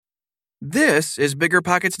This is Bigger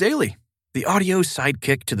Pockets Daily, the audio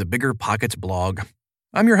sidekick to the Bigger Pockets blog.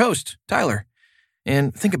 I'm your host, Tyler.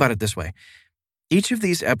 And think about it this way. Each of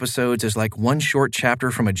these episodes is like one short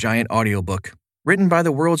chapter from a giant audiobook written by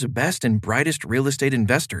the world's best and brightest real estate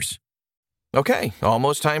investors. Okay,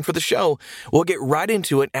 almost time for the show. We'll get right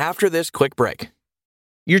into it after this quick break.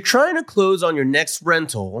 You're trying to close on your next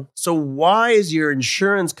rental, so why is your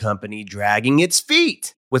insurance company dragging its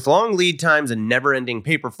feet? With long lead times and never-ending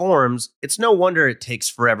paper forms, it's no wonder it takes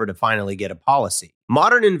forever to finally get a policy.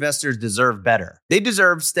 Modern investors deserve better. They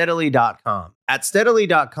deserve Steadily.com. At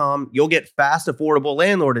Steadily.com, you'll get fast, affordable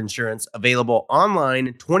landlord insurance available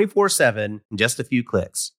online 24/7 in just a few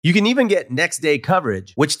clicks. You can even get next-day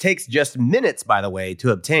coverage, which takes just minutes, by the way,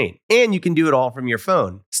 to obtain. And you can do it all from your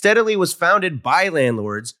phone. Steadily was founded by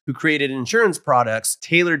landlords who created insurance products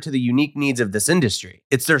tailored to the unique needs of this industry.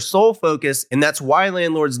 It's their sole focus, and that's why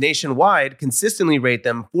landlords nationwide consistently rate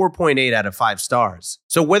them 4.8 out of 5 stars.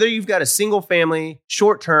 So whether you've got a single-family,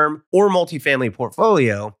 short-term, or multifamily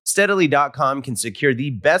portfolio, Steadily.com can secure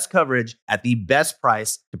the best coverage at the best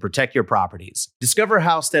price to protect your properties. Discover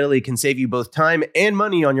how Steadily can save you both time and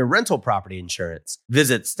money on your rental property insurance.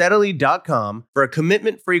 Visit Steadily.com for a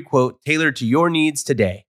commitment-free quote tailored to your needs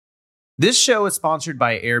today. This show is sponsored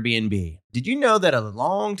by Airbnb. Did you know that a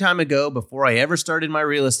long time ago, before I ever started my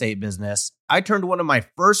real estate business, I turned one of my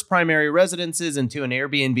first primary residences into an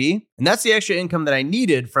Airbnb? And that's the extra income that I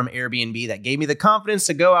needed from Airbnb that gave me the confidence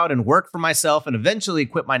to go out and work for myself and eventually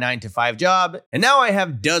quit my 9-to-5 job. And now I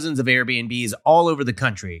have dozens of Airbnbs all over the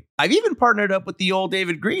country. I've even partnered up with the old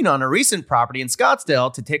David Green on a recent property in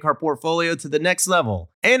Scottsdale to take our portfolio to the next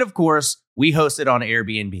level. And of course, we host it on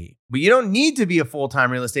Airbnb. But you don't need to be a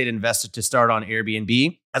full-time real estate investor to start on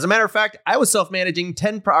Airbnb. As a matter of fact, I was self-managing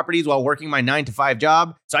 10 properties while working my 9-to-5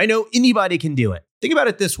 job, so I know anybody can do it. Think about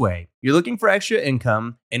it this way. You're looking for extra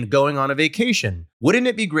income and going on a vacation. Wouldn't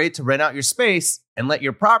it be great to rent out your space and let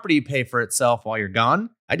your property pay for itself while you're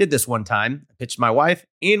gone? I did this one time. I pitched my wife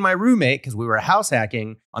and my roommate, because we were house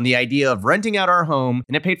hacking, on the idea of renting out our home,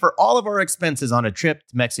 and it paid for all of our expenses on a trip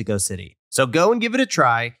to Mexico City. So go and give it a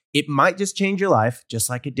try. It might just change your life, just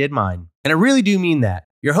like it did mine. And I really do mean that.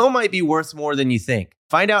 Your home might be worth more than you think.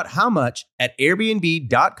 Find out how much at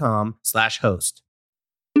airbnb.com/host.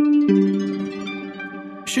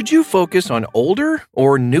 Should you focus on older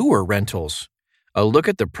or newer rentals? A look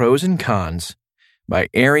at the pros and cons by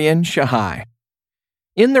Arian Shahai.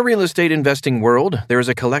 In the real estate investing world, there is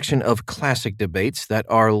a collection of classic debates that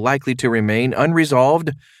are likely to remain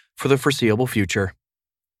unresolved for the foreseeable future.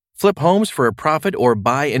 Flip homes for a profit or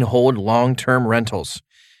buy and hold long-term rentals.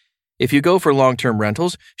 If you go for long-term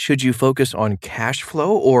rentals, should you focus on cash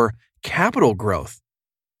flow or capital growth?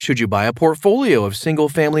 Should you buy a portfolio of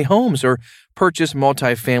single-family homes or purchase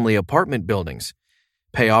multifamily apartment buildings?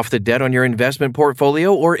 Pay off the debt on your investment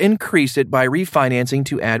portfolio or increase it by refinancing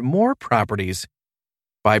to add more properties?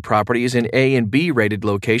 Buy properties in A and B rated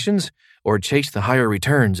locations or chase the higher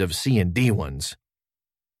returns of C and D ones?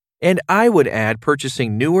 And I would add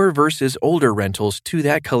purchasing newer versus older rentals to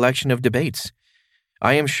that collection of debates.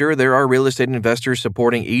 I am sure there are real estate investors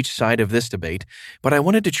supporting each side of this debate, but I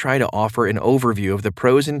wanted to try to offer an overview of the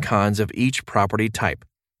pros and cons of each property type.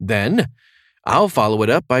 Then, I'll follow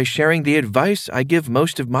it up by sharing the advice I give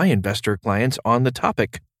most of my investor clients on the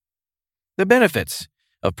topic. The benefits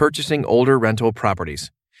of purchasing older rental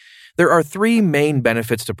properties. There are 3 main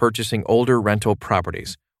benefits to purchasing older rental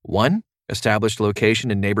properties. 1, established location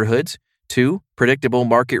and neighborhoods. 2, predictable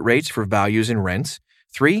market rates for values and rents.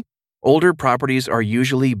 3, older properties are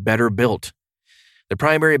usually better built. The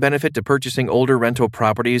primary benefit to purchasing older rental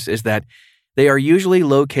properties is that they are usually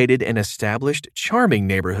located in established, charming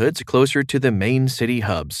neighborhoods closer to the main city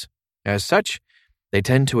hubs. As such, they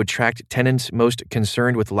tend to attract tenants most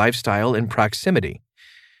concerned with lifestyle and proximity.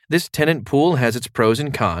 This tenant pool has its pros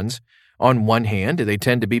and cons. On one hand, they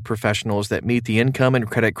tend to be professionals that meet the income and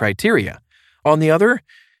credit criteria. On the other,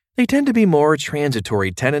 they tend to be more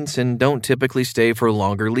transitory tenants and don't typically stay for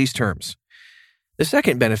longer lease terms. The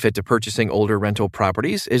second benefit to purchasing older rental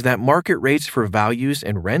properties is that market rates for values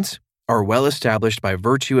and rents are well established by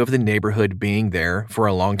virtue of the neighborhood being there for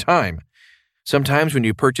a long time. Sometimes when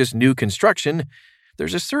you purchase new construction,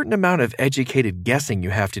 there's a certain amount of educated guessing you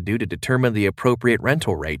have to do to determine the appropriate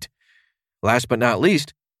rental rate. Last but not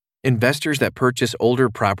least, investors that purchase older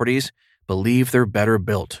properties believe they're better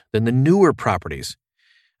built than the newer properties.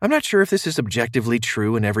 I'm not sure if this is objectively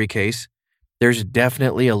true in every case. There's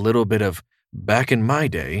definitely a little bit of back in my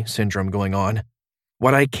day syndrome going on.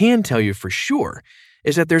 What I can tell you for sure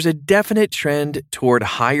is that there's a definite trend toward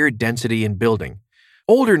higher density in building.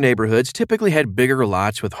 Older neighborhoods typically had bigger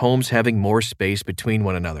lots with homes having more space between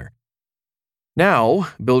one another. Now,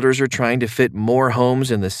 builders are trying to fit more homes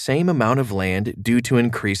in the same amount of land due to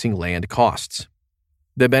increasing land costs.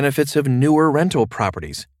 The benefits of newer rental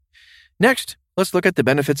properties. Next, let's look at the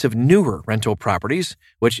benefits of newer rental properties,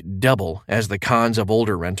 which double as the cons of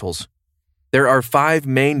older rentals. There are 5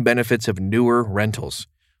 main benefits of newer rentals.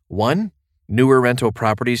 1. Newer rental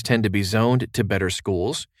properties tend to be zoned to better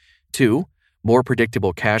schools. 2. More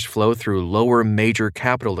predictable cash flow through lower major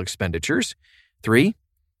capital expenditures. 3.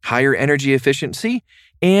 Higher energy efficiency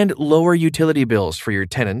and lower utility bills for your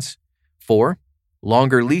tenants. 4.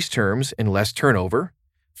 Longer lease terms and less turnover.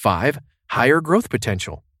 5. Higher growth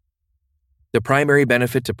potential. The primary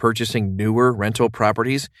benefit to purchasing newer rental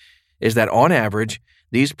properties is that on average,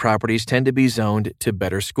 these properties tend to be zoned to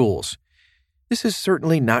better schools. This is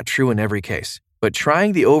certainly not true in every case, but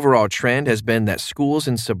trying the overall trend has been that schools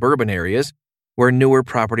in suburban areas, where newer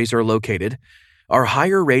properties are located, are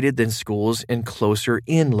higher rated than schools in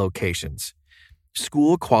closer-in locations.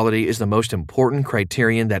 School quality is the most important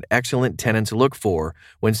criterion that excellent tenants look for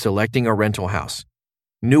when selecting a rental house.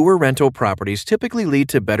 Newer rental properties typically lead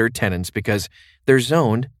to better tenants because they're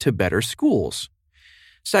zoned to better schools.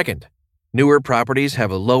 Second, newer properties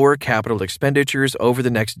have lower capital expenditures over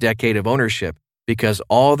the next decade of ownership because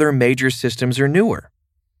all their major systems are newer.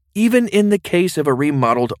 Even in the case of a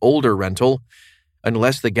remodeled older rental,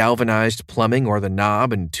 unless the galvanized plumbing or the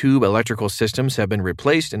knob and tube electrical systems have been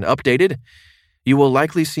replaced and updated, you will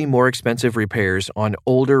likely see more expensive repairs on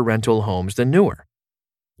older rental homes than newer.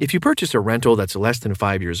 If you purchase a rental that's less than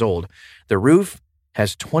 5 years old, the roof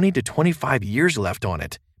has 20 to 25 years left on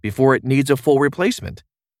it before it needs a full replacement.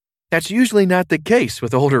 That's usually not the case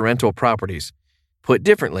with older rental properties. Put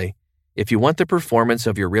differently, if you want the performance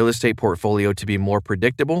of your real estate portfolio to be more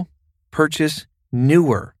predictable, purchase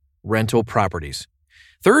newer rental properties.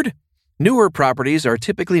 Third, newer properties are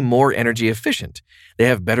typically more energy efficient. They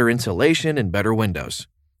have better insulation and better windows.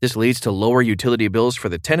 This leads to lower utility bills for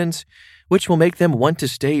the tenants, which will make them want to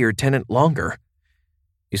stay your tenant longer.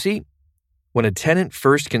 You see, when a tenant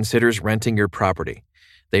first considers renting your property,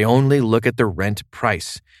 they only look at the rent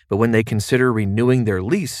price, but when they consider renewing their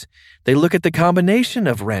lease, they look at the combination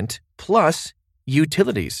of rent plus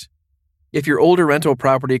utilities. If your older rental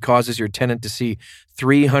property causes your tenant to see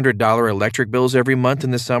 $300 electric bills every month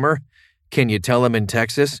in the summer, can you tell them in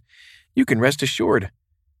Texas? You can rest assured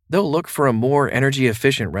they'll look for a more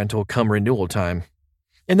energy-efficient rental come renewal time.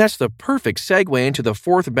 And that's the perfect segue into the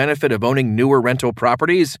 4th benefit of owning newer rental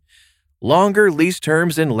properties: longer lease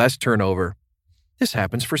terms and less turnover. This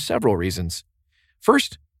happens for several reasons.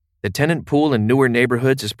 First, the tenant pool in newer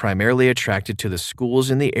neighborhoods is primarily attracted to the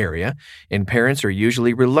schools in the area, and parents are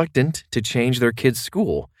usually reluctant to change their kids'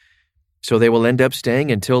 school. So they will end up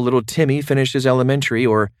staying until little Timmy finishes elementary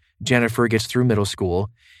or Jennifer gets through middle school,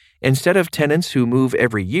 instead of tenants who move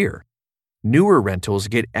every year. Newer rentals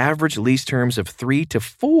get average lease terms of 3 to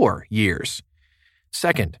 4 years.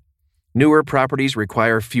 Second, newer properties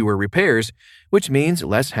require fewer repairs, which means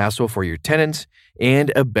less hassle for your tenants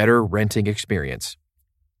and a better renting experience.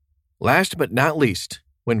 Last but not least,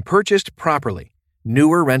 when purchased properly,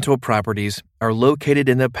 newer rental properties are located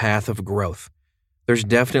in the path of growth. There's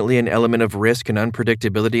definitely an element of risk and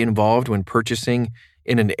unpredictability involved when purchasing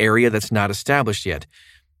in an area that's not established yet.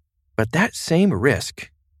 But that same risk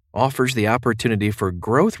offers the opportunity for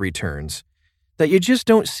growth returns that you just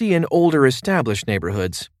don't see in older established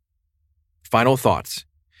neighborhoods. Final thoughts.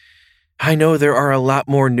 I know there are a lot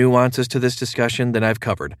more nuances to this discussion than I've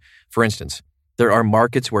covered. For instance, there are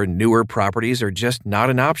markets where newer properties are just not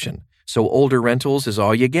an option, so older rentals is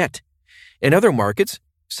all you get. In other markets,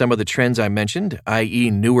 some of the trends I mentioned, i.e.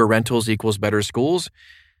 newer rentals equals better schools,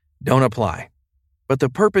 don't apply. But the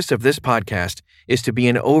purpose of this podcast is to be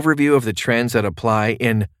an overview of the trends that apply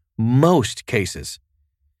in most cases.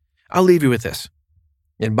 I'll leave you with this.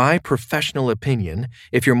 In my professional opinion,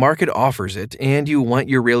 if your market offers it and you want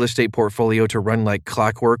your real estate portfolio to run like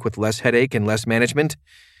clockwork with less headache and less management,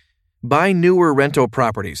 buy newer rental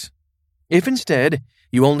properties. If instead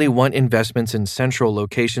you only want investments in central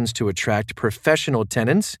locations to attract professional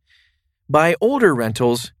tenants, buy older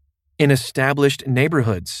rentals in established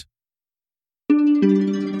neighborhoods.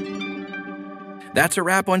 That's a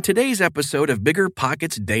wrap on today's episode of Bigger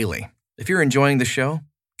Pockets Daily. If you're enjoying the show,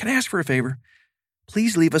 can I ask for a favor?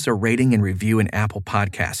 Please leave us a rating and review in Apple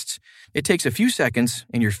Podcasts. It takes a few seconds,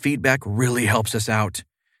 and your feedback really helps us out.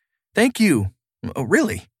 Thank you. Oh,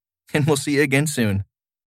 really? And we'll see you again soon.